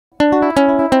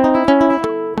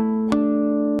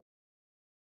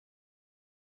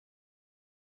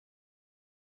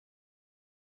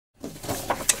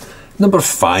Number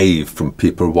 5 from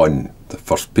paper 1, the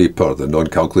first paper, the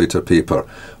non-calculator paper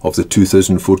of the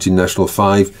 2014 National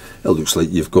 5. It looks like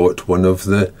you've got one of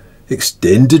the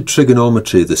extended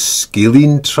trigonometry, the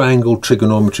scalene triangle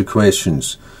trigonometry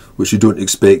questions, which you don't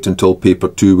expect until paper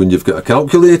 2 when you've got a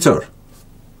calculator.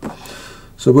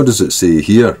 So what does it say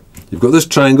here? You've got this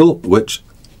triangle which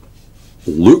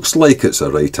looks like it's a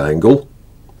right angle,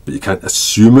 but you can't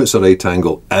assume it's a right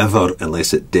angle ever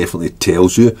unless it definitely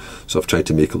tells you. So I've tried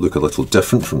to make it look a little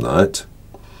different from that.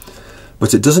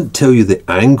 But it doesn't tell you the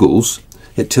angles,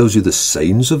 it tells you the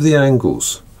signs of the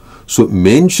angles. So it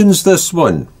mentions this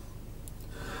one.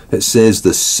 It says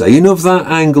the sine of that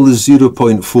angle is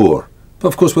 0.4. But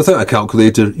of course, without a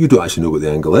calculator, you don't actually know what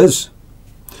the angle is.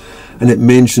 And it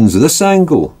mentions this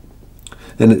angle.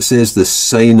 And it says the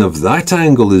sine of that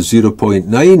angle is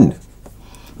 0.9.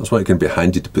 That's why it can be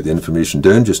handy to put the information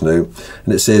down just now.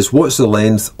 And it says, what's the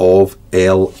length of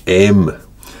LM?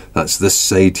 That's this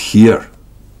side here,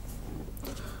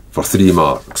 for 3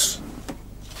 marks.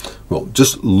 Well,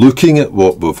 just looking at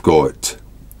what we've got,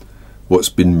 what's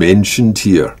been mentioned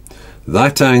here,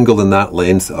 that angle and that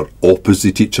length are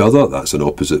opposite each other. That's an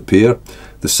opposite pair.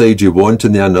 The side you want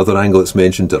and the another angle that's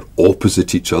mentioned are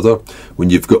opposite each other.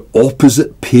 When you've got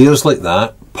opposite pairs like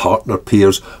that, partner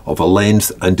pairs of a length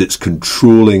and its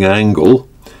controlling angle,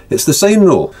 it's the sine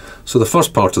rule. So the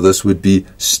first part of this would be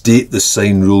state the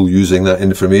sine rule using that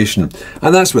information.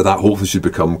 And that's where that hopefully should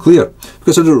become clear.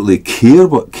 Because I don't really care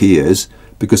what k is,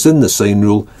 because in the sine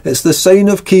rule, it's the sine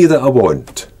of k that I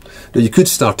want. Now you could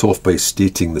start off by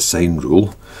stating the sine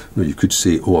rule. Now you could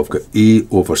say, oh, I've got a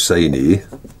over sine a,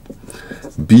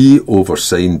 b over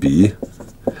sine b,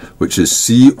 which is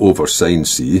c over sine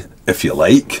c, if you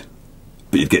like.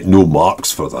 But you'd get no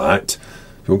marks for that.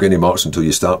 You won't get any marks until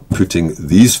you start putting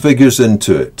these figures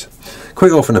into it.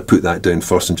 Quite often I put that down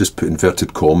first and just put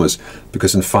inverted commas,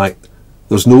 because in fact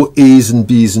there's no a's and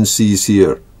b's and c's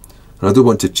here. And I don't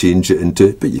want to change it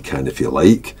into, but you can if you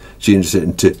like, change it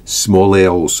into small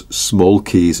l's, small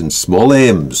k's and small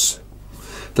m's.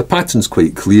 The pattern's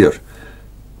quite clear.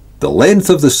 The length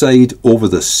of the side over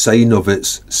the sine of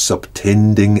its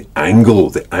subtending angle,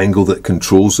 the angle that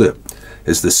controls it,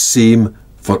 is the same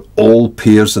for all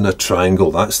pairs in a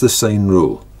triangle. That's the sine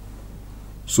rule.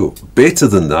 So better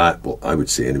than that, well, I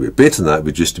would say anyway, better than that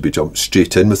would just to be jumped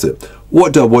straight in with it.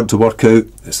 What do I want to work out?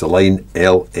 It's the line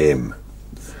LM.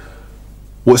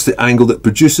 What's the angle that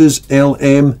produces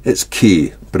LM? It's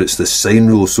k, but it's the sine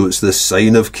rule, so it's the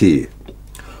sine of k.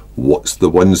 What's the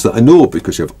ones that I know?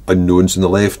 Because you have unknowns on the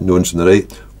left, knowns on the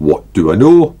right. What do I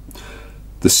know?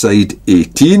 The side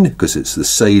 18, because it's the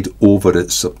side over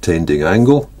its subtending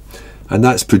angle. And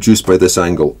that's produced by this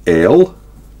angle L.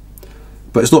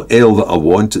 But it's not L that I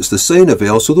want, it's the sine of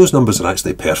L, so those numbers are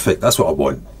actually perfect. That's what I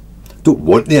want. I don't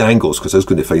want the angles, because I was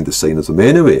going to find the sine of them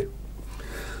anyway.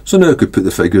 So now I could put the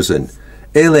figures in.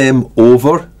 LM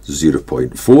over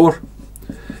 0.4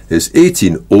 is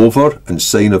 18 over, and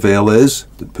sine of L is,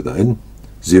 didn't put that in,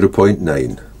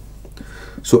 0.9.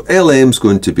 So LM is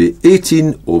going to be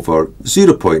 18 over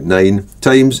 0.9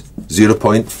 times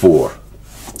 0.4.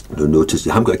 Now notice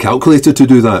you haven't got a calculator to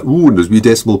do that. Ooh, and there's wee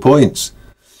decimal points.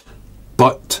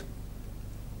 But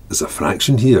there's a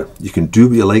fraction here. You can do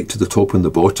what you like to the top and the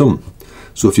bottom.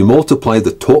 So if you multiply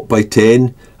the top by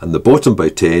 10 and the bottom by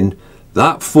 10,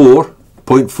 that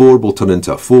 4.4 will turn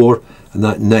into a 4, and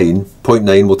that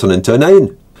 9.9 will turn into a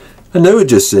 9. And now it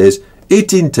just says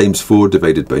 18 times 4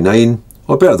 divided by 9,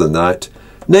 or better than that,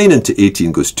 9 into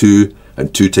 18 goes 2,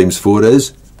 and 2 times 4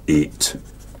 is 8.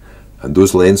 And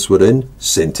those lengths were in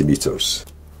centimetres.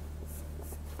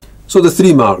 So the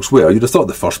 3 marks were, you'd have thought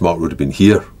the first mark would have been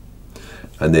here,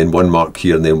 and then 1 mark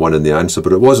here, and then 1 in the answer,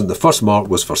 but it wasn't. The first mark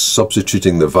was for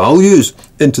substituting the values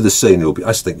into the sine rule. I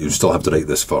just think you'd still have to write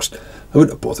this first. I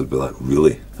wouldn't have bothered with that,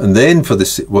 really. And then for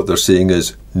this, what they're saying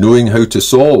is knowing how to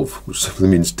solve, which simply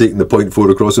means taking the 0.4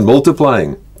 across and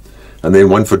multiplying. And then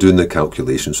 1 for doing the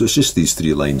calculation. So it's just these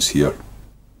 3 lines here.